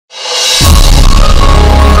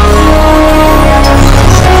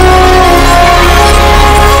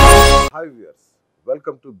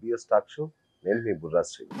Welcome to BS talk show. నేను మీ బుర్రా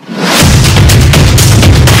శ్రీ.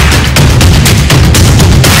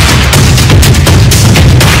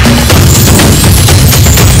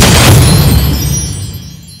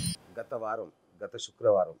 గత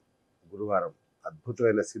శుక్రవారం గురువారం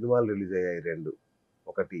అద్భుతమైన సినిమాలు రిలీజ్ అయ్యాయి రెండు.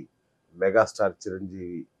 ఒకటి మెగాస్టార్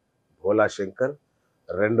చిరంజీవి భోలా శంకర్,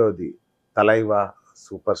 రెండోది తలైవా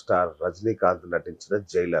సూపర్ స్టార్ రజనీకాంత్ నటించిన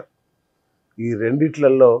జైలర్. ఈ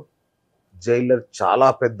రెండిట్లలో జైలర్ చాలా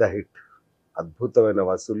పెద్ద హిట్, అద్భుతమైన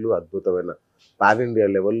వసూళ్లు, అద్భుతమైన పాన్ ఇండియా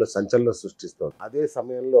లెవెల్లో సంచలనం సృష్టిస్తోంది. అదే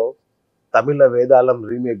సమయంలో తమిళ వేదాళం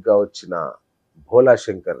రీమేక్గా వచ్చిన భోలా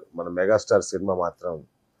శంకర్ మన మెగాస్టార్ సినిమా మాత్రం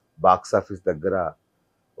బాక్స్ ఆఫీస్ దగ్గర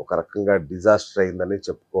ఒక రకంగా డిజాస్టర్ అయిందని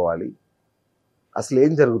చెప్పుకోవాలి. అసలు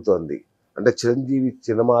ఏం జరుగుతోంది అంటే చిరంజీవి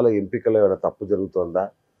సినిమాల ఎంపికలో ఏమైనా తప్పు జరుగుతోందా,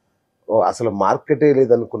 అసలు మార్కెటే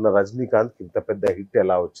లేదనుకున్న రజనీకాంత్ ఇంత పెద్ద హిట్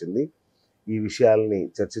ఎలా వచ్చింది, ఈ విషయాల్ని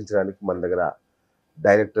చర్చించడానికి మన దగ్గర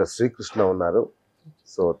డైరెక్టర్ శ్రీకృష్ణ ఉన్నారు.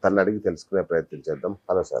 సో తను అడిగి తెలుసుకునే ప్రయత్నం చేద్దాం.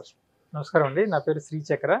 Hello sir. నమస్కారం అండి, నా పేరు శ్రీ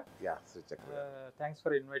చక్ర. శ్రీచక్ర, thanks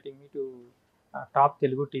for inviting me to top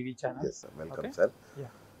Telugu TV channel. Welcome sir.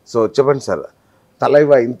 So చెప్పండి సార్,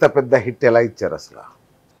 తలైవా ఇంత పెద్ద హిట్ ఎలా ఇచ్చారు అసలు?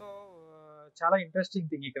 సో చాలా ఇంట్రెస్టింగ్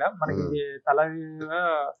థింగ్ ఇక్కడ మనకి తలైవా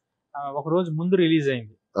ఒక రోజు ముందు రిలీజ్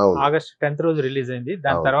అయింది, ఆగస్ట్ 10th రోజు రిలీజ్ అయింది.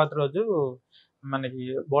 దాని తర్వాత రోజు మనకి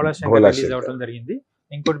బోలా శంకర్ రిలీజ్ అవడం జరిగింది.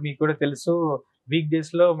 ఇంకోటి మీకు కూడా తెలుసు, వీక్ డేస్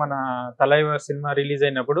లో మన తలైవా సినిమా రిలీజ్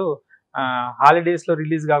అయినప్పుడు హాలిడేస్ లో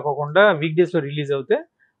రిలీజ్ కాకుండా వీక్ డేస్ లో రిలీజ్ అవుతే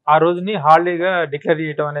ఆ రోజుని హాలిడేగా డిక్లేర్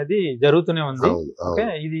చేయడం అనేది జరుగుతూనే ఉంది. ఓకే,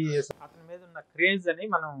 ఇది అతని మీద ఉన్న క్రేజ్ అని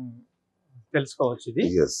మనం తెలుసుకోవచ్చు ఇది.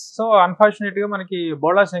 సో అన్ఫార్చునేట్ గా మనకి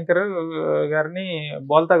బోలా శంకర్ గారిని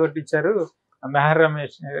బోల్తా కొట్టించారు మెహర్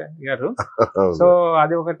రమేష్ గారు. సో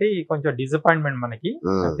అది ఒకటి కొంచెం డిసప్పాయింట్మెంట్ మనకి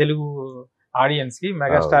తెలుగు ఆడియన్స్ కి,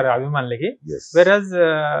 మెగాస్టార్ అభిమానులకి. వెరాజ్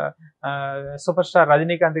సూపర్ స్టార్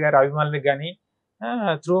రజనీకాంత్ గారి అభిమానులకి కానీ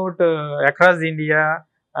through out across India,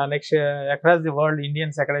 next across the world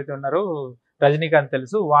Indians ఎక్కడైతే ఉన్నారో రజనీకాంత్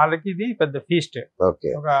తెలుసు, వాళ్ళకి ఇది పెద్ద ఫీస్ట్.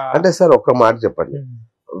 అంటే సార్ ఒక్క మాట చెప్పండి,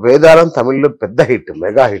 వేదాళం తమిళ్లో పెద్ద హిట్,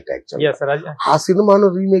 మెగా హిట్ యాక్చువల్లీ. ఆ సినిమాను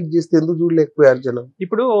రీమేక్ చేస్తే ఎందుకు చూడలేకపోయారు జనం?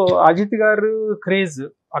 ఇప్పుడు అజిత్ గారు క్రేజ్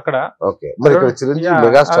అక్కడ,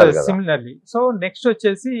 సిమిలర్లీ. సో నెక్స్ట్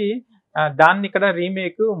వచ్చేసి దాన్ని ఇక్కడ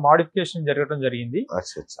రీమేక్ మోడిఫికేషన్ జరగడం జరిగింది.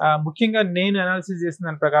 ముఖ్యంగా నేను అనాలిసిస్ చేసిన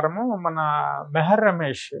దాని ప్రకారము మన మెహర్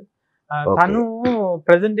రమేష్ తను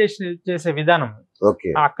ప్రెజెంటేషన్ చేసే విధానం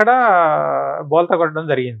అక్కడ బోల్తా కొట్టడం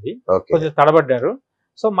జరిగింది, కొంచెం తడబడ్డారు.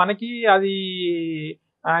 సో మనకి అది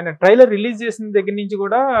ఆయన ట్రైలర్ రిలీజ్ చేసిన దగ్గర నుంచి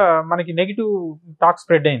కూడా మనకి నెగిటివ్ టాక్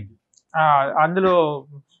స్ప్రెడ్ అయింది. అందులో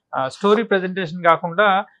స్టోరీ ప్రెజెంటేషన్ కాకుండా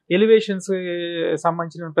ఎలివేషన్స్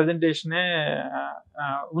సంబంధించిన ప్రెజెంటేషనే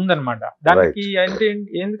ఉందన్నమాట దానికి. అంటే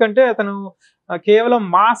ఎందుకంటే అతను కేవలం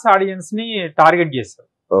మాస్ ఆడియన్స్ ని టార్గెట్ చేశారు.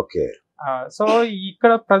 ఓకే, సో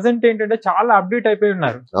ఇక్కడ ప్రజెంట్ ఏంటంటే చాలా అప్డేట్ అయిపోయి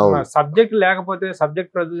ఉన్నారు. సబ్జెక్ట్ లేకపోతే,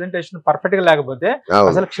 సబ్జెక్ట్ ప్రెజెంటేషన్ పర్ఫెక్ట్ గా లేకపోతే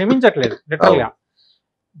అసలు క్షమించట్లేదు. లిటరల్ గా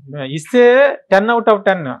ఇస్తే 10 out of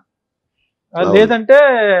 10, లేదంటే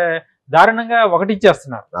దారుణంగా 1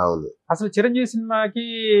 ఇచ్చేస్తున్నారు. అసలు చిరంజీవి సినిమాకి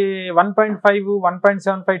 1.5,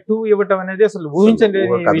 1.75, 2 ఇవ్వటం అనేది అసలు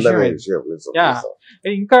ఊహించలేని విషయం.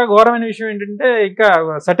 ఇంకా ఘోరమైన విషయం ఏంటంటే, ఇంకా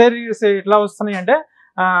సటైరీస్ ఎట్లా వస్తున్నాయి అంటే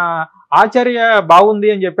ఆచార్య బాగుంది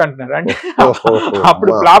అని చెప్పి అంటున్నారు. అంటే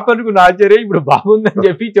అప్పుడు ఫ్లాప్ అనుకున్న ఆచార్య ఇప్పుడు బాగుంది అని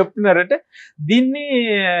చెప్పి చెప్తున్నారు. అంటే దీన్ని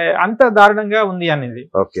అంత దారుణంగా ఉంది అనేది.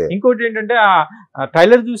 ఇంకోటి ఏంటంటే ఆ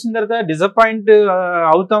ట్రైలర్ చూసిన తర్వాత డిసప్పాయింట్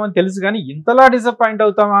అవుతామని తెలుసు కానీ ఇంతలా డిసప్పాయింట్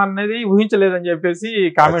అవుతామా అనేది ఊహించలేదని చెప్పేసి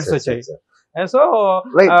కామెంట్స్ వచ్చాయి. సో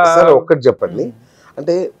ఒక్కటి చెప్పండి,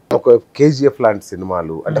 అంటే ఒక KGF లాంటి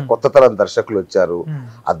సినిమాలు, అంటే కొత్త తరం దర్శకులు వచ్చారు,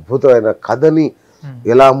 అద్భుతమైన కథని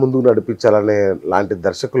ఎలా ముందుకు నడిపించాలనే లాంటి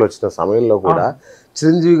దర్శకులు వచ్చిన సమయంలో కూడా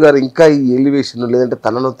చిరంజీవి గారు ఇంకా ఈ ఎలివేషన్, లేదంటే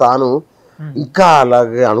తనను తాను ఇంకా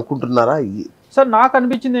అలాగే అనుకుంటున్నారా? సార్ నాకు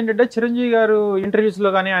అనిపించింది ఏంటంటే, చిరంజీవి గారు ఇంటర్వ్యూస్ లో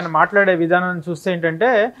కానీ ఆయన మాట్లాడే విధానాన్ని చూస్తే ఏంటంటే,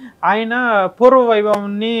 ఆయన పూర్వ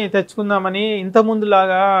వైభవాన్ని తెచ్చుకుందామని ఇంత ముందు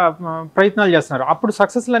లాగా ప్రయత్నాలు చేస్తున్నారు. అప్పుడు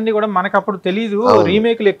సక్సెస్లు అన్ని కూడా మనకు అప్పుడు తెలియదు,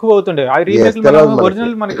 రీమేక్లు ఎక్కువ అవుతుండే. ఆ రీమేక్లు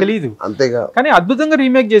ఒరిజినల్ మనకు తెలియదు, కానీ అద్భుతంగా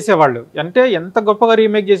రీమేక్ చేసేవాళ్ళు. అంటే ఎంత గొప్పగా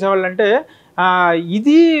రీమేక్ చేసేవాళ్ళు అంటే,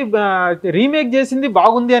 ఇది రీమేక్ చేసింది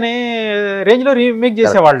బాగుంది అనే రేంజ్ లో రీమేక్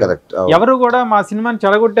చేసేవాళ్ళు. ఎవరు కూడా మా సినిమాని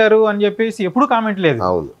చెడగొట్టారు అని చెప్పేసి ఎప్పుడు కామెంట్ లేదు,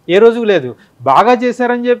 ఏ రోజు లేదు. బాగా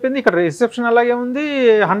చేశారని చెప్పింది. ఇక్కడ రిసెప్షన్ అలాగే ఉంది,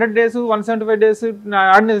 100 days 175 days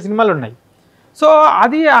ఆడిన సినిమాలు ఉన్నాయి. సో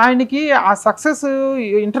అది ఆయనకి ఆ సక్సెస్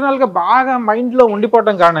ఇంటర్నల్ గా బాగా మైండ్ లో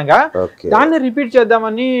ఉండిపోవడం కారణంగా దాన్ని రిపీట్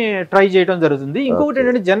చేద్దామని ట్రై చేయడం జరుగుతుంది. ఇంకొకటి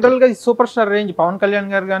ఏంటంటే జనరల్ గా super star range Pawan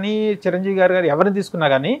Kalyan గారు కానీ చిరంజీవి గారు ఎవరిని తీసుకున్నా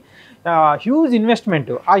కానీ హ్యూజ్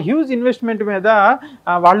ఇన్వెస్ట్మెంట్, ఆ హ్యూజ్ ఇన్వెస్ట్మెంట్ మీద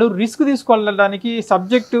వాళ్ళు రిస్క్ తీసుకోవడానికి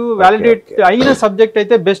సబ్జెక్టు వ్యాలిడేట్ అయిన సబ్జెక్ట్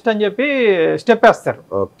అయితే బెస్ట్ అని చెప్పి స్టెప్ వేస్తారు.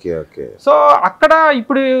 సో అక్కడ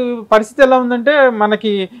ఇప్పుడు పరిస్థితి ఎలా ఉందంటే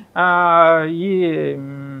మనకి ఈ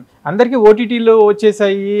అందరికి ఓటీటీలో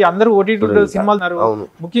వచ్చేసాయి, అందరూ ఓటీటీలో సినిమాలు ఉన్నారు.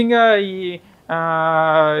 ముఖ్యంగా ఈ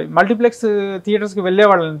మల్టీప్లెక్స్ థియేటర్స్కి వెళ్ళే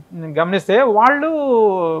వాళ్ళని గమనిస్తే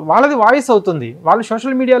వాళ్ళది వాయిస్ అవుతుంది, వాళ్ళు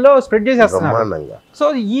సోషల్ మీడియాలో స్ప్రెడ్ చేసేస్తున్నారు. సో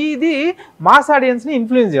ఇది మాస్ ఆడియన్స్ని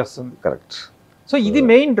ఇన్ఫ్లుయెన్స్ చేస్తుంది. కరెక్ట్. సో ఇది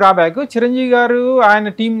మెయిన్ డ్రాబ్యాక్. చిరంజీవి గారు ఆయన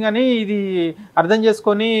టీం కానీ ఇది అర్థం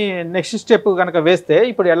చేసుకొని నెక్స్ట్ స్టెప్ కనుక వేస్తే,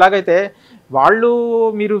 ఇప్పుడు ఎలాగైతే వాళ్ళు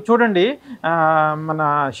మీరు చూడండి మన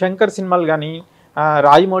శంకర్ సినిమాలు కానీ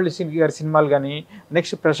రాజమౌళి గారి సినిమాలు కానీ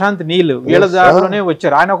నెక్స్ట్ ప్రశాంత్ నీల్ వీళ్ళ దారిలోనే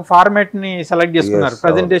వచ్చారు. ఆయన ఒక ఫార్మాట్ ని సెలెక్ట్ చేసుకున్నారు,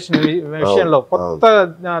 ప్రజెంటేషన్ విషయంలో కొత్త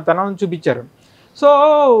తనం చూపించారు. సో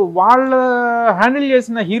వాళ్ళ హ్యాండిల్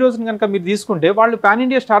చేసిన హీరోస్ని కనుక మీరు తీసుకుంటే వాళ్ళు పాన్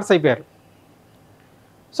ఇండియా స్టార్స్ అయిపోయారు.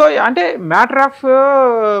 సో అంటే మ్యాటర్ ఆఫ్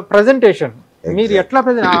ప్రజెంటేషన్, మీరు ఎట్లా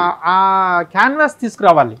ఆ క్యాన్వాస్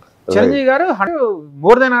తీసుకురావాలి. చిరంజీవి గారు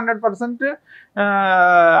మోర్ దెన్ 100%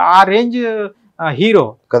 ఆ రేంజ్ హీరో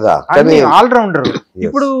కదా, ఆల్రౌండర్.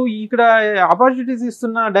 ఇప్పుడు ఇక్కడ ఆపర్చునిటీస్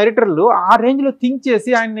ఇస్తున్న డైరెక్టర్లు ఆ రేంజ్ లో థింక్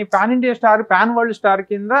చేసి ఆయన్ని pan India star, pan world star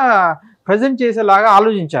కింద ప్రజెంట్ చేసేలాగా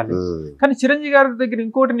ఆలోచించాలి. కానీ చిరంజీవి గారి దగ్గర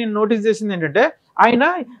ఇంకోటి నేను నోటీస్ చేసింది ఏంటంటే, ఆయన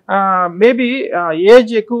మేబీ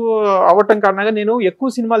ఏజ్ ఎక్కువ అవ్వటం కారణంగా నేను ఎక్కువ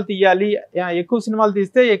సినిమాలు తీయాలి, ఎక్కువ సినిమాలు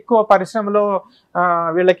తీస్తే ఎక్కువ పరిశ్రమలో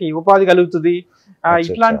వీళ్ళకి ఉపాధి కలుగుతుంది,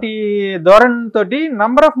 ఇట్లాంటి ధోరణితో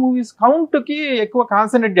నంబర్ ఆఫ్ మూవీస్ కౌంట్ కి ఎక్కువ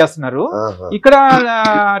కాన్సన్ట్రేట్ చేస్తున్నారు. ఇక్కడ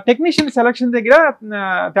టెక్నీషియన్ సెలక్షన్ దగ్గర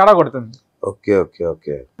తేడా కొడుతుంది. Okay okay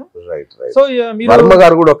okay right right. So Varma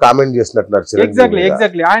గారు కూడా కామెంట్ చేసినట్టున్నారు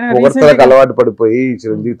ఎగ్జాక్ట్లీ ఆయన అలవాటు పడిపోయి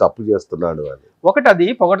చిరంజీవి తప్పు చేస్తున్నాడు అని. ఒకటి అది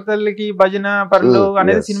పొగడతల్లికి భజన పరులు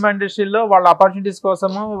అనేది సినిమా ఇండస్ట్రీలో వాళ్ళ ఆపర్చునిటీస్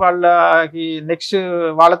కోసము వాళ్ళకి నెక్స్ట్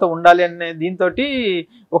వాళ్ళతో ఉండాలి అనే దీంతో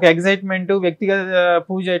ఒక ఎగ్జైట్మెంట్, వ్యక్తిగత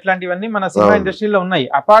పూజ ఇట్లాంటివన్నీ మన సినిమా ఇండస్ట్రీలో ఉన్నాయి.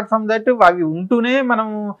 అపార్ట్ ఫ్రమ్ దట్ అవి ఉంటూనే మనం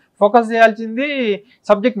ఫోకస్ చేయాల్సింది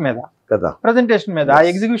సబ్జెక్ట్ మీద, ప్రజెంటేషన్ మీద,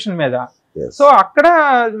 ఎగ్జిక్యూషన్ మీద. సో అక్కడ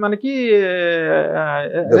మనకి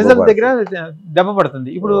రిజల్ట్ దగ్గర దెబ్బ పడుతుంది.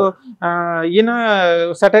 ఇప్పుడు ఈయన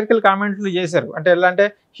సటైరికల్ కామెంట్లు చేశారు. అంటే ఎలా అంటే,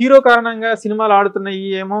 హీరో కారణంగా సినిమాలు ఆడుతున్నాయి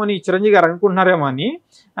ఏమో అని చిరంజీవి గారు అనుకుంటున్నారేమో అని.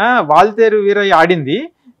 వాల్తేరు వీరయ్య ఆడింది,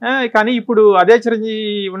 కానీ ఇప్పుడు అదే చిరంజీవి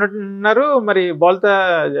ఉన్నట్టున్నారు, మరి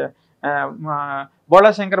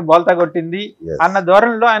బోళా శంకర్ బోల్తా కొట్టింది అన్న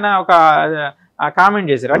ధోరణిలో ఆయన ఒక కామెంట్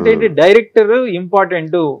చేశారు. అంటే ఏంటి, డైరెక్టర్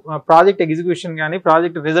ఇంపార్టెంట్, ప్రాజెక్ట్ ఎగ్జిక్యూషన్ కానీ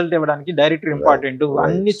ప్రాజెక్ట్ రిజల్ట్ ఇవ్వడానికి డైరెక్టర్ ఇంపార్టెంట్,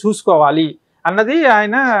 అన్ని చూసుకోవాలి అన్నది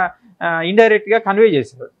ఆయన ఇండైరెక్ట్ గా కన్వే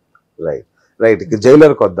చేశారు. రైట్.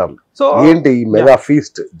 జైలర్ కొద్దాం. సో ఏంటి మెగా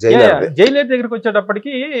ఫీస్ట్ జైలర్ దగ్గరికి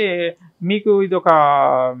వచ్చేటప్పటికి మీకు ఇది ఒక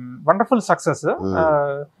wonderful success.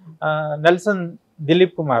 Nelson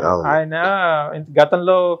Dilip Kumar ఆయన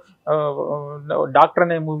గతంలో డాక్టర్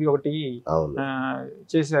అనే మూవీ ఒకటి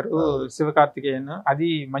చేశారు, శివకార్తికేయన్. అది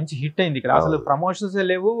మంచి హిట్ అయింది. ఇక్కడ అసలు ప్రమోషన్స్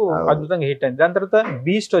లేవు, అద్భుతంగా హిట్ అయింది. దాని తర్వాత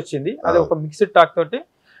బీస్ట్ వచ్చింది, అది ఒక మిక్స్డ్ టాక్ తోటి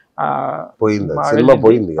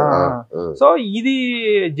పోయింది. సో ఇది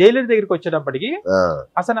జైలర్ దగ్గరికి వచ్చేటప్పటికి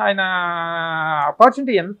అసలు ఆయన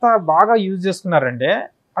ఆపర్చునిటీ ఎంత బాగా యూజ్ చేసుకున్నారంటే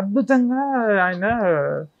అద్భుతంగా ఆయన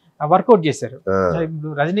వర్కౌట్ చేశారు.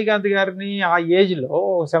 ఇప్పుడు రజనీకాంత్ గారిని ఆ ఏజ్ లో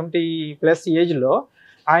 70+ ఏజ్ లో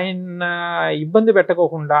ఆయన ఇబ్బంది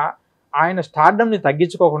పెట్టకోకుండా, ఆయన స్టార్డమ్ ని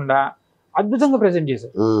తగ్గించుకోకుండా అద్భుతంగా ప్రెజెంట్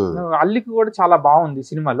చేశారు. అల్లికి కూడా చాలా బాగుంది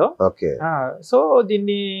సినిమాలో. సో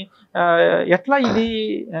దీన్ని ఎట్లా ఇది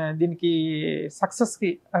దీనికి సక్సెస్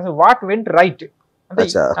కి వాట్ వెంట్ రైట్ అంటే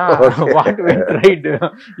వాట్ వెంట్ రైట్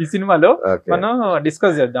ఈ సినిమాలో మనం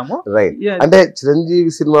డిస్కస్ చేద్దాము. అంటే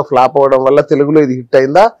చిరంజీవి సినిమా ఫ్లాప్ అవడం వల్ల తెలుగులో ఇది హిట్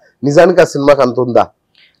అయిందా, నిజానికి ఆ సినిమాకి అంత ఉందా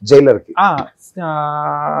జైలర్ కి?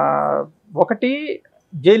 ఒకటి,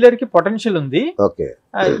 జైలర్ కి పొటెన్షియల్ ఉంది.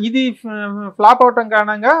 ఇది ఫ్లాప్ అవటం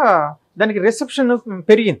కారణంగా దానికి రిసెప్షన్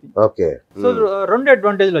పెరిగింది. సో రెండు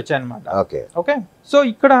అడ్వాంటేజ్లు వచ్చాయన్నమాట. ఓకే. సో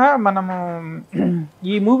ఇక్కడ మనము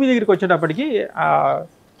ఈ మూవీ దగ్గరికి వచ్చేటప్పటికి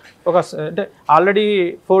ఒక అంటే ఆల్రెడీ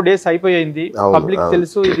 4 days అయిపోయింది, పబ్లిక్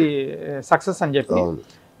తెలుసు ఇది సక్సెస్ అని చెప్పి.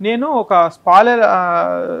 నేను ఒక స్పాయిలర్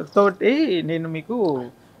తోటి నేను మీకు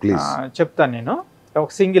చెప్తాను, నేను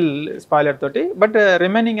ఒక సింగిల్ స్పాయిలర్ తోటి. బట్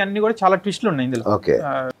రిమైనింగ్ అన్ని కూడా చాలా ట్విస్ట్లు ఉన్నాయి ఇందులో.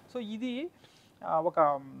 సో ఇది ఒక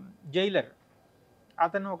జైలర్,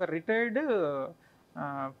 అతను ఒక రిటైర్డ్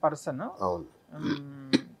పర్సన్.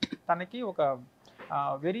 తనకి ఒక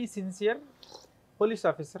వెరీ సిన్సియర్ పోలీస్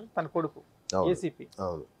ఆఫీసర్ తన కొడుకు. ఏసీపీ,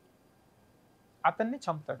 అతన్ని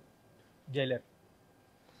చంపుతాడు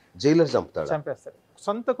జైలర్ చంపేస్తాడు,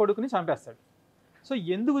 సొంత కొడుకుని చంపేస్తాడు. సో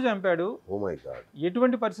ఎందుకు చంపాడు,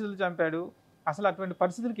 ఎటువంటి పరిస్థితులు చంపాడు, అసలు అటువంటి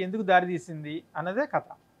పరిస్థితులకు ఎందుకు దారి తీసింది అన్నదే కథ.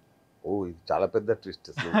 ఇది చాలా పెద్ద ట్విస్ట్,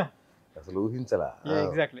 అసలు ఊహించలా.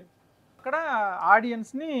 ఎగ్జాక్ట్లీ. అక్కడ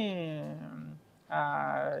ఆడియన్స్ ని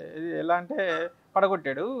ఎలా అంటే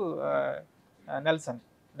పడగొట్టాడు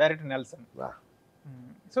డైరెక్టర్ నెల్సన్.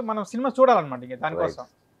 సో మనం సినిమా చూడాలన్నమాట, ఇంకా దానికోసం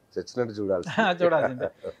చూడాల్సిందే.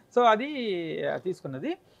 సో అది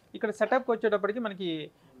తీసుకున్నది. ఇక్కడ సెటప్కి వచ్చేటప్పటికి మనకి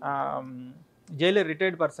జైలర్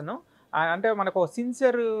రిటైర్డ్ పర్సన్, అంటే మనకు ఒక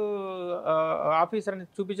సిన్సియర్ ఆఫీసర్ అని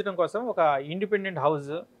చూపించడం కోసం ఒక independent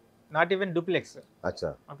house, not even duplex,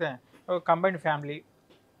 okay, combined family,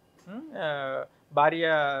 భార్య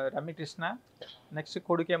రమ్యకృష్ణ, నెక్స్ట్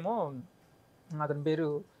కొడుకేమో అతని పేరు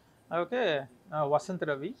ఓకే వసంత్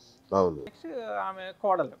రవి, నెక్స్ట్ ఆమె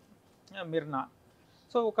కోడలు మిర్నా.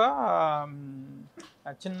 సో ఒక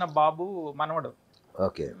చిన్న బాబు మనవడు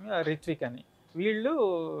రిత్విక్ అని, వీళ్ళు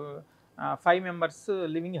 5 మెంబర్స్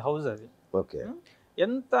లివింగ్ హౌస్. అది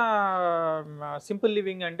ఎంత సింపుల్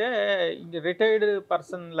లివింగ్ అంటే రిటైర్డ్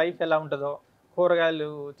పర్సన్ లైఫ్ ఎలా ఉంటుందో, కూరగాయలు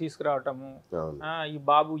తీసుకురావటము, ఈ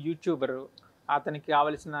బాబు యూట్యూబరు, అతనికి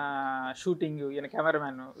కావలసిన షూటింగ్, ఈయన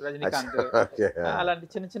కెమెరామ్యాన్ రజనీకాంత్, అలాంటి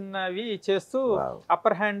చిన్న చిన్నవి చేస్తూ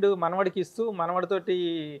అప్పర్ హ్యాండ్ మనవడికి ఇస్తూ మనవడితోటి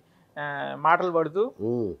మాటలు పడుతూ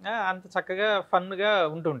అంత చక్కగా ఫన్ గా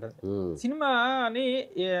ఉంటుంటది. సినిమాని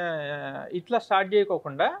ఇట్లా స్టార్ట్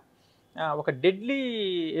చేయకోకుండా ఒక డెడ్లీ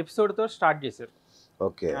ఎపిసోడ్ తో స్టార్ట్ చేశారు,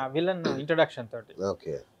 విలన్ ఇంట్రొడక్షన్ తోటి.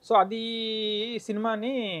 సో అది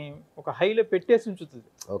సినిమాని ఒక హైలో పెట్టేసి ఉంచుతుంది.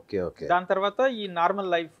 దాని తర్వాత ఈ నార్మల్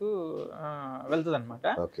లైఫ్ వెళ్తుంది అనమాట.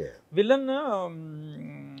 విలన్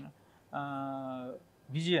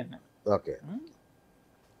విజయన్,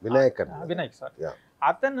 వినాయక్ సార్,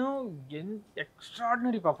 అతను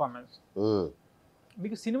ఎక్స్ట్రాడినరీ పర్ఫార్మెన్స్.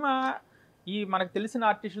 మీకు సినిమా ఈ మనకు తెలిసిన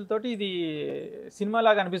ఆర్టిస్టులతోటి ఇది సినిమా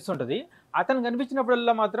లాగా అనిపిస్తుంటది, అతను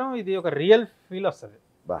కనిపించినప్పుడల్లా మాత్రం ఇది ఒక రియల్ ఫీల్ వస్తుంది.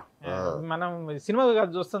 మనం సినిమా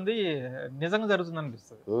చూస్తుంది నిజంగా జరుగుతుంది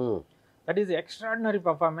అనిపిస్తుంది. That is extraordinary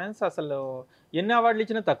performance. అసలు ఎన్ని అవార్డులు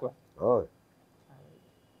ఇచ్చినా తక్కువ,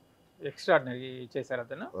 ఎక్స్ట్రాడినరీ చేశారు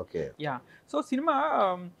అతను. యా. సో సినిమా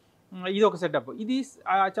ఇది ఒక సెటప్, ఇది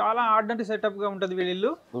చాలా ఆర్డినరీ సెటప్ గా ఉంటది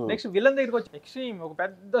వీళ్ళు. నెక్స్ట్ విలన్ దగ్గరికి వచ్చి ఎక్స్ట్రీమ్ ఒక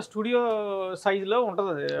పెద్ద స్టూడియో సైజ్ లో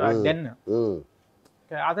ఉంటది డెన్.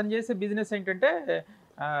 అతను చేసే బిజినెస్ ఏంటంటే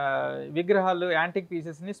విగ్రహాలు, యాంటిక్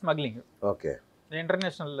పీసెస్ ని స్మగ్లింగ్,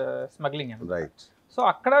 ఇంటర్నేషనల్ స్మగ్లింగ్. సో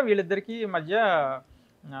అక్కడ వీళ్ళిద్దరికి మధ్య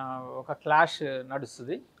ఒక క్లాష్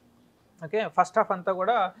నడుస్తుంది. ఓకే, ఫస్ట్ హాఫ్ అంతా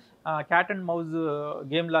కూడా క్యాట్ అండ్ మౌజ్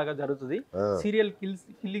గేమ్ లాగా జరుగుతుంది, సీరియల్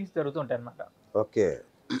కిల్లింగ్స్ జరుగుతుంటాయి అన్నమాట.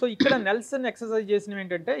 సో ఇక్కడ నెల్సన్ ఎక్సర్సైజ్ చేసినవి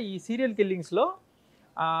ఏంటంటే ఈ సీరియల్ కిల్లింగ్స్ లో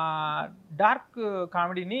డార్క్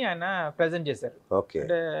కామెడీని ఆయన ప్రెజెంట్ చేశారు.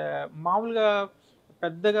 అంటే మామూలుగా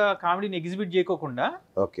పెద్దగా కామెడీని ఎగ్జిబిట్ చేయకోకుండా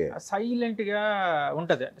సైలెంట్ గా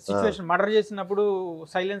ఉంటది సిచ్యువేషన్. మర్డర్ చేసినప్పుడు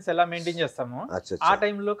సైలెన్స్ ఎలా మెయింటైన్ చేస్తామో ఆ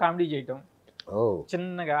టైంలో కామెడీ చేయటం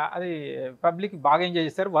చిన్నగా, అది పబ్లిక్ బాగా ఎంజాయ్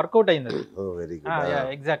చేస్తారు, వర్కౌట్ అయింది అది.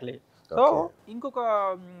 ఎగ్జాక్ట్లీ. సో ఇంకొక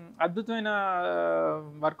అద్భుతమైన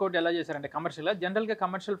వర్కౌట్ ఎలా చేశారంటే కమర్షియల్, జనరల్ గా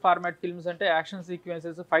కమర్షియల్ ఫార్మాట్ ఫిల్మ్స్ అంటే యాక్షన్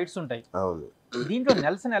సీక్వెన్సెస్, ఫైట్స్ ఉంటాయి. దీంట్లో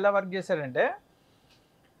నెల్సన్ ఎలా వర్క్ చేశారంటే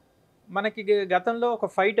మనకి గతంలో ఒక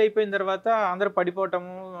ఫైట్ అయిపోయిన తర్వాత అందరూ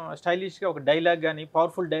పడిపోవటము, స్టైలిష్ గా ఒక డైలాగ్ కానీ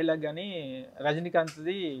పవర్ఫుల్ డైలాగ్ కానీ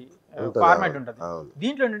రజనీకాంత్ది ఫార్మాట్ ఉంటుంది.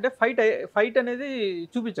 దీంట్లో ఏంటంటే ఫైట్ అనేది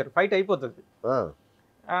చూపించారు, ఫైట్ అయిపోతుంది,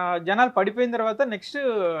 జనాలు పడిపోయిన తర్వాత నెక్స్ట్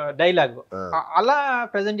డైలాగ్ అలా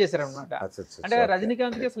ప్రెజెంట్ చేశారు అనమాట. అంటే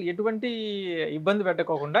రజనీకాంత్ కి అసలు ఎటువంటి ఇబ్బంది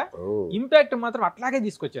పెట్టకోకుండా ఇంపాక్ట్ మాత్రం అట్లాగే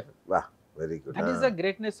తీసుకొచ్చారు. That is the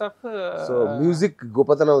greatness of music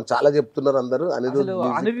గొప్పతనం చాలా చెప్తున్నారు అందరూ.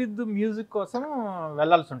 అనిరుద్ధ్ మ్యూజిక్ కోసం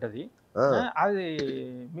వెళ్లాల్సి ఉంటది, అది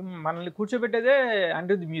మనల్ని కూర్చోబెట్టేదే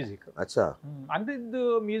అనిరుద్ధ్ మ్యూజిక్. అనిరుద్ధ్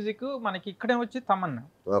మ్యూజిక్ మనకి ఇక్కడే వచ్చి తమన్నా.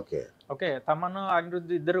 ఓకే, తమన్నా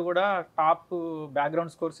అనిరుద్ధ్ ఇద్దరు కూడా టాప్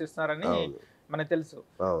బ్యాక్గ్రౌండ్ స్కోర్స్ ఇస్తున్నారని మనకు తెలుసు.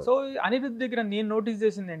 సో అనిరుద్ధ్ దగ్గర నేను నోటీస్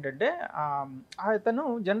చేసింది ఏంటంటే అతను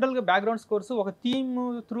జనరల్ గా బ్యాక్గ్రౌండ్ స్కోర్స్ ఒక థీమ్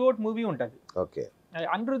త్రూ అవుట్ మూవీ ఉంటది.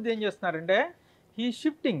 అనిరుద్ధ్ ఏం చేస్తున్నారంటే హీ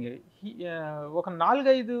షిఫ్టింగ్, ఒక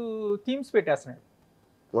 4-5 థీమ్స్ పెట్టేస్తున్నాడు.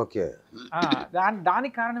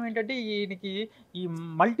 దానికి కారణం ఏంటంటే ఈయనకి ఈ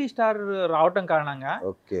మల్టీ స్టార్ రావటం కారణంగా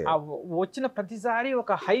వచ్చిన ప్రతిసారి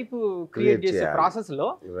ఒక హైప్ క్రియేట్ చేసే ప్రాసెస్ లో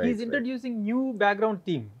he's introducing new background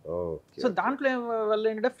theme. So దాంట్లో వల్ల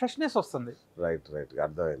ఏంటంటే ఫ్రెష్నెస్ వస్తుంది.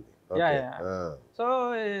 సో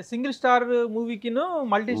సింగిల్ స్టార్ మూవీకి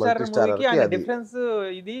మల్టీ స్టార్ మూవీకి డిఫరెన్స్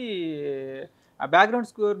ఇది బ్యాక్గ్రౌండ్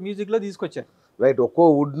స్కోర్ మ్యూజిక్ లో తీసుకొచ్చారు. రైట్, ఒక్కో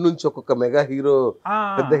వుడ్ నుంచి ఒక్కొక్క మెగా హీరో,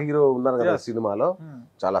 పెద్ద హీరో ఉన్నారు కదా సినిమాలో,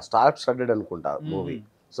 చాలా స్టార్ స్టడెడ్ అనుకుంటా మూవీ.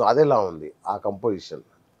 సో అదేలా ఉంది ఆ కంపోజిషన్.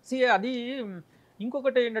 అది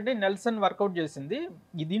ఇంకొకటి ఏంటంటే నెల్సన్ వర్కౌట్ చేసింది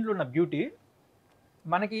దీంట్లో ఉన్న బ్యూటీ.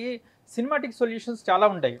 మనకి సినిమాటిక్ సొల్యూషన్స్ చాలా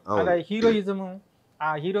ఉంటాయి, అలా హీరోయిజము ఆ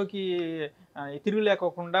హీరోకి తిరుగు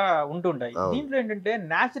లేకోకుండా ఉంటుంటాయి. దీంట్లో ఏంటంటే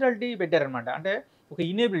న్యాచురాలిటీ పెట్టారనమాట. అంటే ఒక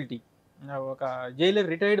ఇనేబిలిటీ, ఒక జైలర్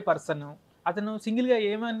రిటైర్డ్ పర్సన్, అతను సింగిల్ గా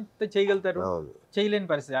ఏమంత చేయగలుగుతారు, చేయలేని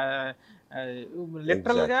పరిస్థితి.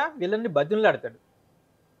 లిటరల్ గా వీళ్ళని బతిమలాడతాడు.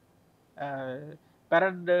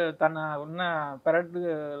 తన ఉన్న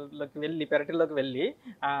పెరటిలోకి వెళ్ళి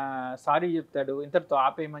సారీ చెప్తాడు, ఇంతటితో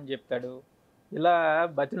ఆపేయమని చెప్తాడు, ఇలా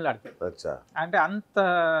బతిమలాడతాడు. అంటే అంత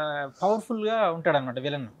పవర్ఫుల్ గా ఉంటాడు అనమాట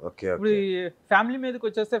విలన్. ఇప్పుడు ఫ్యామిలీ మీదకి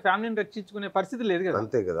వచ్చేస్తే ఫ్యామిలీని రక్షించుకునే పరిస్థితి లేదు కదా,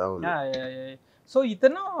 అంతే కదా. సో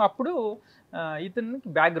ఇతను అప్పుడు ఇతనికి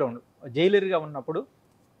బ్యాక్గ్రౌండ్ జైలర్గా ఉన్నప్పుడు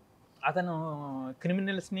అతను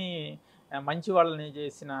క్రిమినల్స్ని, మంచి వాళ్ళని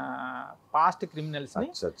చేసిన పాస్ట్ క్రిమినల్స్ని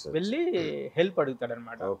వెళ్ళి హెల్ప్ అడుగుతాడు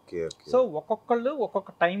అనమాట. సో ఒక్కొక్కళ్ళు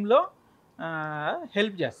ఒక్కొక్క టైంలో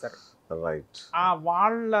హెల్ప్ చేస్తారు.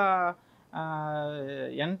 వాళ్ళ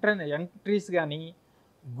ఎంట్రీస్ కానీ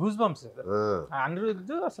గూస్ బంప్స్.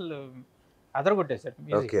 అనిరుద్ధ్ అసలు అదరగొట్టేశాడు.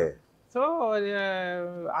 సో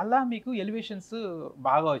అలా మీకు ఎలివేషన్స్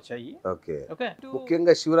బాగా వచ్చాయి.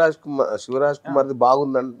 ముఖ్యంగా శివరాజ్ కుమార్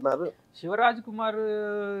బాగుంది అంటున్నారు. శివరాజ్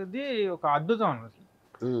కుమార్ది ఒక అద్భుతం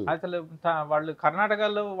అసలు. వాళ్ళు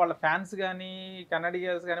కర్ణాటకలో వాళ్ళ ఫ్యాన్స్ కానీ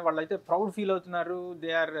కన్నడిగర్స్ కానీ వాళ్ళు అయితే ప్రౌడ్ ఫీల్ అవుతున్నారు.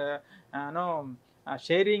 దే ఆర్ నో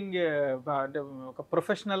షేరింగ్, అంటే ఒక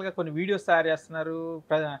ప్రొఫెషనల్ గా కొన్ని వీడియోస్ తయారు చేస్తున్నారు,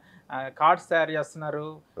 కార్డ్స్ తయారు చేస్తున్నారు.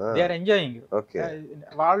 They are enjoying.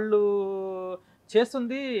 వాళ్ళు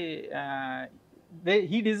చేస్తుంది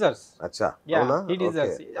హీ డిజర్వ్స్.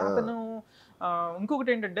 అతను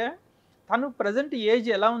ఇంకొకటి ఏంటంటే తను ప్రజెంట్ ఏజ్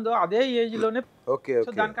ఎలా ఉందో అదే ఏజ్ లోనే,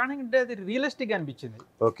 దాని కారణంగా అది రియలిస్టిక్ గా అనిపించింది.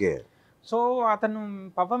 సో అతను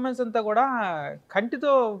పర్ఫార్మెన్స్ అంతా కూడా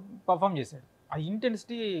కంటితో పర్ఫామ్ చేశాడు. ఆ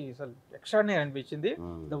ఇంటెన్సిటీ అసలు ఎక్స్ట్రాడినరీ అనిపించింది.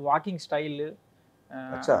 The walking style,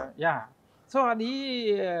 yeah. So అది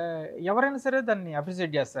ఎవరైనా సరే దాన్ని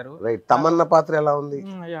అప్రిషియేట్ చేస్తారు. తమన్నా పాత్ర ఎలా ఉంది?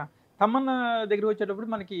 తమన్నా దగ్గర వచ్చేటప్పుడు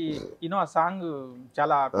మనకి ఆ సాంగ్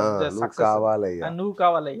చాలా సక్సెస్. నువ్వు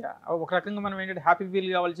కావాలయ్యా ఒక రకంగా మనం ఏంటంటే హ్యాపీ ఫీల్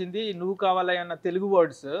కావాల్సింది నువ్వు కావాలయ్యా అన్న తెలుగు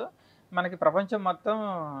వర్డ్స్ మనకి ప్రపంచం మొత్తం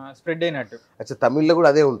స్ప్రెడ్ అయినట్టు. తమిళ్లో కూడా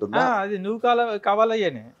అదే ఉంటుంది, అది నువ్వు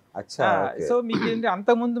కావాలయ్యానే. సో మీకు ఏంటి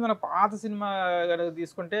అంతకుముందు మన పాత సినిమా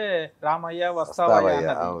తీసుకుంటే రామయ్య వస్తావయ్య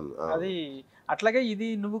అన్నది, అది అట్లాగే ఇది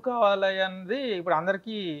నువ్వు కావాలయ్య అన్నది ఇప్పుడు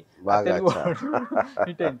అందరికి తెలుగు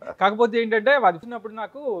హిట్ అయింది. కాకపోతే ఏంటంటే అది చిన్నప్పుడు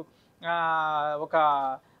నాకు ఒక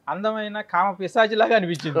అందమైన కామ పిశాచిలాగా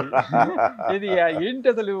అనిపించింది. ఇది ఏంటి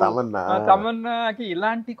అసలు తమన్నాకి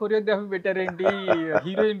ఇలాంటి కొరియోగ్రఫీ పెట్టారేంటి,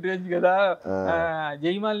 హీరోయిన్ రేంజ్ కదా,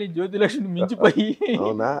 జయమాలిని జ్యోతిలక్ష్మి మించిపోయి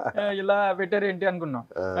ఇలా పెట్టారేంటి అనుకున్నాం.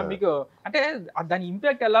 మీకు అంటే దాని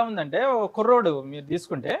ఇంపాక్ట్ ఎలా ఉందంటే, కుర్రోడు మీరు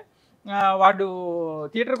తీసుకుంటే వాడు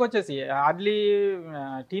థియేటర్కి వచ్చేసి హార్డ్లీ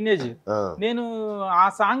టీనేజ్, నేను ఆ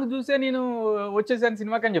సాంగ్ చూసే నేను వచ్చేసాను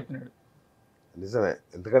సినిమాకి అని చెప్తున్నాడు. నిజమే,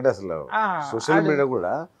 ఎందుకంటే అసలు సోషల్ మీడియా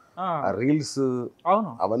కూడా రీల్స్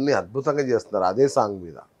అవన్నీ అద్భుతంగా చేస్తున్నారు అదే సాంగ్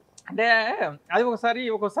మీద. అంటే అది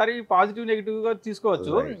ఒకసారి పాజిటివ్ నెగిటివ్ గా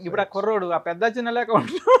తీసుకోవచ్చు. ఇప్పుడు ఆ కుర్రోడు ఆ పెద్ద చిన్న లేక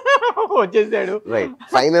వచ్చేసాడు. రైట్,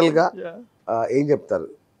 ఫైనల్ గా ఏం చెప్తారు,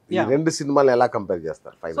 ఈ రెండు సినిమాలు ఎలా కంపేర్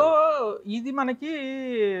చేస్తారు? సో ఇది మనకి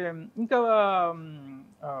ఇంకా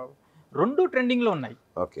రెండు ట్రెండింగ్ లో ఉన్నాయి.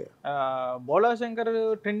 బోలా శంకర్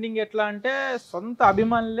ట్రెండింగ్ ఎట్లా అంటే సొంత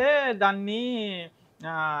అభిమానులే దాన్ని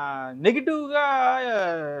నెగిటివ్ గా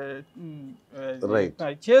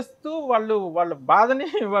చేస్తూ వాళ్ళ బాధని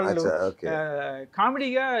వాళ్ళు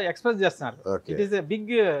కామెడీగా ఎక్స్ప్రెస్ చేస్తున్నారు. It is a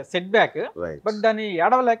big set back, but దాన్ని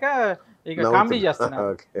ఏడవలేక ఇక కామెడీ చేస్తున్నారు.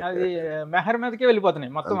 అది మెహర్ మీదకే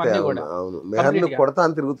వెళ్ళిపోతున్నాయి మొత్తం అన్ని కూడా.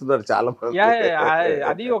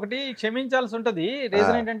 అది ఒకటి క్షమించాల్సి ఉంటది.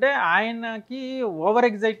 రీజన్ ఏంటంటే ఆయనకి ఓవర్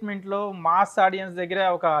ఎగ్జైట్మెంట్ లో మాస్ ఆడియన్స్ దగ్గర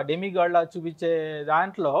ఒక డెమి గాడ్ లా చూపించే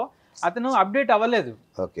దాంట్లో అతను అప్డేట్ అవ్వలేదు.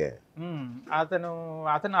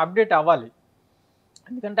 అతను అప్డేట్ అవ్వాలి,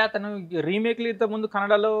 ఎందుకంటే అతను రీమేక్లు ఇంత ముందు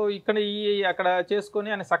కన్నడలో అక్కడ చేసుకొని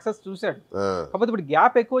ఆయన సక్సెస్ చూశాడు. కాకపోతే ఇప్పుడు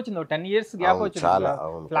గ్యాప్ ఎక్కువ వచ్చింది, 10 years గ్యాప్ వచ్చింది.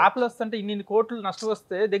 ఫ్లాప్లు వస్తుంటే ఇన్ని కోట్లు నష్టం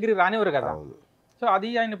వస్తే దగ్గరికి రానివ్వరు కదా. సో అది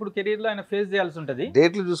ఆయన ఇప్పుడు కెరీర్ లో ఆయన ఫేస్ చేయాల్సి ఉంటది.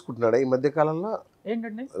 డేట్లు చూసుకుంటున్నాడా ఈ మధ్య కాలంలో?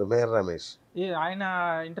 ఏంటండి రమేష్ ఆయన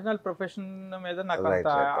ఇంటర్నల్ ప్రొఫెషన్ మీద నాకు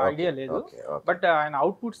అంత ఐడియా లేదు, బట్ ఆయన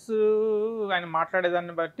అవుట్పుట్స్ ఆయన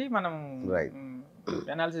మాట్లాడేదాన్ని బట్టి మనం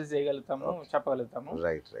అనాలిసిస్ చేయగలుగుతాము, చెప్పగలుగుతాము.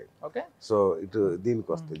 ఓకే, సో ఇటు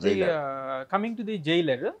దీనికి వస్తే coming to the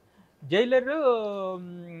Jailer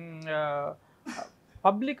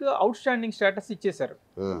public out standing status ఇచ్చేసారు,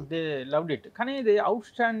 దే లవ్డ్ ఇట్. కానీ ఇది అవుట్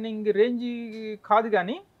స్టాండింగ్ రేంజ్ కాదు,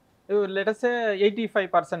 కానీ లెటస్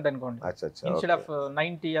 85% అనుకోండి, instead of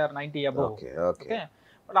 90 or 90 above. Okay,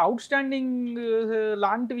 out standing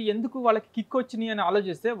లాంటివి ఎందుకు వాళ్ళకి కిక్ వచ్చినాయి అని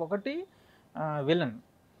ఆలోచిస్తే, ఒకటి విలన్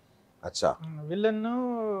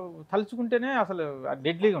తలుచుకుంటేనే అసలు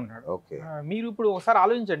డెడ్లీగా ఉన్నాడు. మీరు ఇప్పుడు ఒకసారి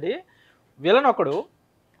ఆలోచించండి, విలన్ ఒకడు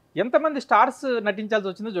ఎంతమంది స్టార్స్ నటించాల్సి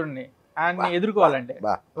వచ్చిందో చూడండి ఆయన ఎదుర్కోవాలంటే.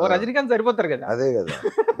 రజనీకాంత్ సరిపోతారు కదా, అదే కదా,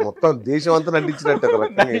 మొత్తం దేశం అంతా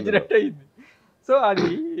నటించినట్టు అయింది. సో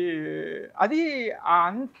అది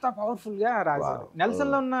అంత పవర్ఫుల్ గా రాశారు.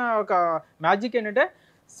 నెల్సన్ లో ఉన్న ఒక మ్యాజిక్ ఏంటంటే,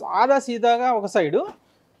 సాదా సీదాగా ఒక సైడు,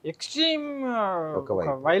 ఎక్స్ట్రీమ్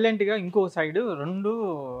వైలెంట్ గా ఇంకో సైడ్, రెండు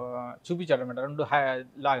చూపించాడు అనమాట, రెండు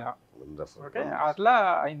లాగా. ఓకే, అట్లా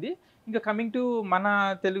అయింది. ఇంకా కమింగ్ టు మన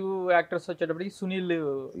తెలుగు యాక్టర్స్ వచ్చేటప్పటికి సునీల్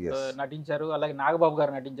నటించారు, అలాగే నాగబాబు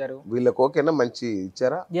గారు నటించారు. వీళ్ళకి ఓకేనా, మంచి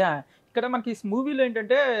ఇచ్చారా? యా, ఇక్కడ మనకి మూవీలో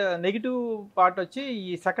ఏంటంటే నెగిటివ్ పార్ట్ వచ్చి ఈ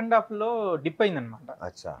సెకండ్ హాఫ్ లో డిప్ అయింది అనమాట.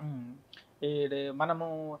 మనము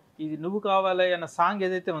ఇది నువ్వు కావాలి అన్న సాంగ్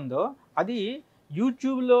ఏదైతే ఉందో, అది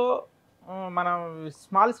యూట్యూబ్ లో మనం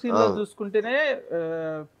స్మాల్ స్క్రీన్ లో చూసుకుంటేనే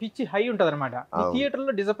పిచ్చి హై ఉంటది అనమాట. థియేటర్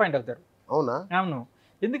లో డిసప్పాయింట్ అవుతారు. అవును,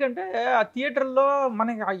 ఎందుకంటే ఆ థియేటర్లో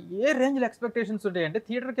మనకి ఏ రేంజ్లో ఎక్స్పెక్టేషన్స్ ఉంటాయంటే,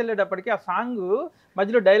 థియేటర్కి వెళ్ళేటప్పటికి ఆ సాంగ్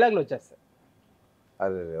మధ్యలో డైలాగులు వచ్చేస్తాయి.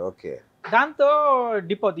 ఓకే, దాంతో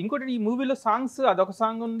డిప్ అవుతుంది. ఇంకోటి, ఈ మూవీలో సాంగ్స్ అదొక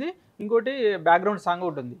సాంగ్ ఉంది, ఇంకోటి బ్యాక్గ్రౌండ్ సాంగ్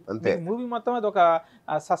ఒకటి ఉంది. మూవీ మొత్తం అది ఒక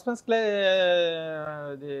సస్పెన్స్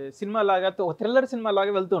సినిమా లాగా, ఒక థ్రిల్లర్ సినిమా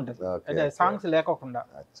లాగా వెళ్తూ ఉంటుంది, అంటే సాంగ్స్ లేకోకుండా.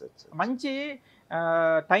 మంచి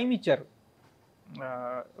టైం ఇచ్చారు.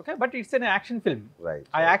 Okay, but it's an action film.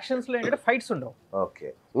 ఆ యాక్షన్స్ లో ఏంటంటే ఫైట్స్ ఉండవు. ఓకే,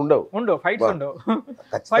 ఉండవు ఫైట్స్ ఉండవు.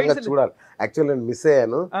 ఖచ్చితంగా చూడాలి. యాక్చువల్లీ నేను మిస్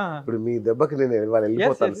అయ్యాను, ఇప్పుడు మీ దెబ్బకి నేను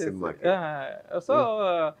వెళ్ళిపోతాను సినిమాకి. సో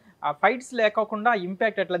ఆ ఫైట్స్ లేకోకుండా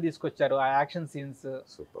ఇంపాక్ట్ ఎట్లా తీసుకొచ్చారు, ఆ యాక్షన్ సీన్స్.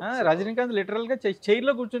 రజనీకాంత్ లిటరల్ గా చైర్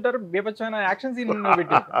లో కూర్చుంటారు, బీభత్సమైన యాక్షన్ సీన్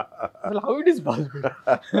పెట్టారు. అసలు how it is possible?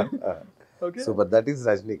 Okay, so that is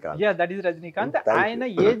Rajinikanth. Yeah, that is Rajinikanth. ఆయన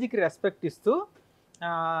ఏజ్ కి రెస్పెక్ట్ ఇస్తూ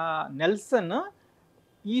నెల్సన్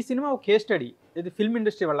ఈ సినిమా ఒక కేస్ స్టడీ, ఇది ఫిల్మ్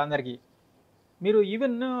ఇండస్ట్రీ వాళ్ళందరికీ. మీరు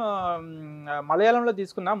ఈవెన్ మలయాళంలో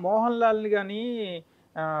తీసుకున్న మోహన్ లాల్ని కానీ,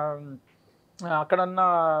 అక్కడ ఉన్న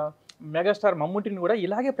మెగాస్టార్ మమ్ముటిని కూడా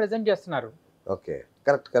ఇలాగే ప్రజెంట్ చేస్తున్నారు. ఓకే,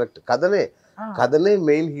 కరెక్ట్, కథనే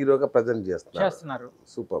మెయిన్ హీరోగా ప్రజెంట్ చేస్తున్నారు.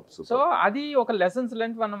 సూపర్. సో అది ఒక లెసన్స్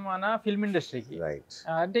లెంట్ మన ఫిల్మ్ ఇండస్ట్రీకి.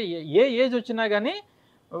 అంటే ఏ ఏజ్ వచ్చినా కానీ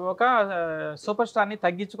ఒక సూపర్ స్టార్ ని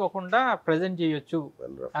తగ్గించుకోకుండా ప్రెజెంట్ చేయొచ్చు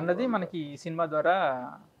అన్నది మనకి ఈ సినిమా ద్వారా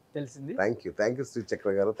తెలిసింది. థ్యాంక్ యూ శ్రీ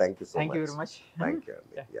చక్ర గారు, థ్యాంక్ యూ వెరీ మచ్.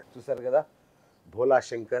 చూసారు కదా, భోలా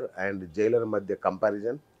శంకర్ అండ్ జైలర్ మధ్య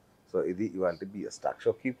కంపారిజన్. సో ఇది ఇవాల్టి BS talk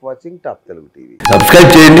show. Keep watching top Telugu TV. Subscribe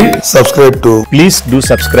చేయండి, please do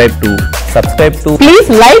subscribe to please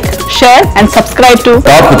like, share and subscribe to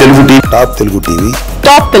top Telugu TV. Top Telugu TV.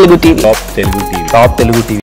 Top Telugu TV.